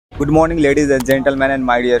Good morning, ladies and gentlemen, and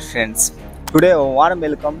my dear friends. Today, a warm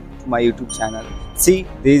welcome to my YouTube channel. See,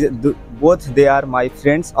 both they are my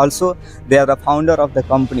friends. Also, they are the founder of the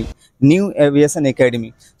company, New Aviation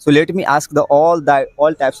Academy. So let me ask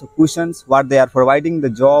all types of questions. What they are providing,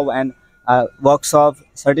 the job and workshop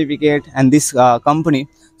certificate, and this company.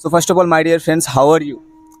 So first of all, my dear friends, how are you?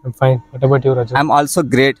 I'm fine. What about you, Raju? I'm also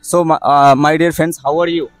great. So my dear friends, how are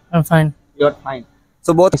you? I'm fine. You're fine.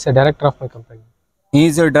 So both. He's a director of my company. He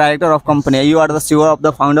is your director of company. You are the CEO of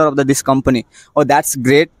the founder of this company. Oh, that's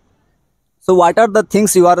great. So what are the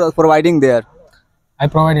things you are providing there? I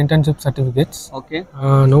provide internship certificates. Okay.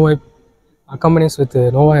 Nova accompanies with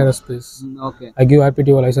Nova Aerospace. Okay. I give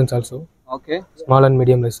IPTO license also. Okay. Small and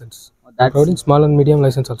medium license. I'm providing small and medium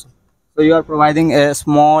license also. So you are providing a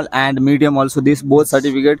small and medium also. This both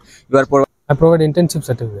certificate you are providing. I provide internship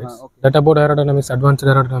certificates. Okay. That about aerodynamics, advanced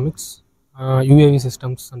aerodynamics, UAV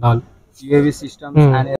systems and all. UAV systems and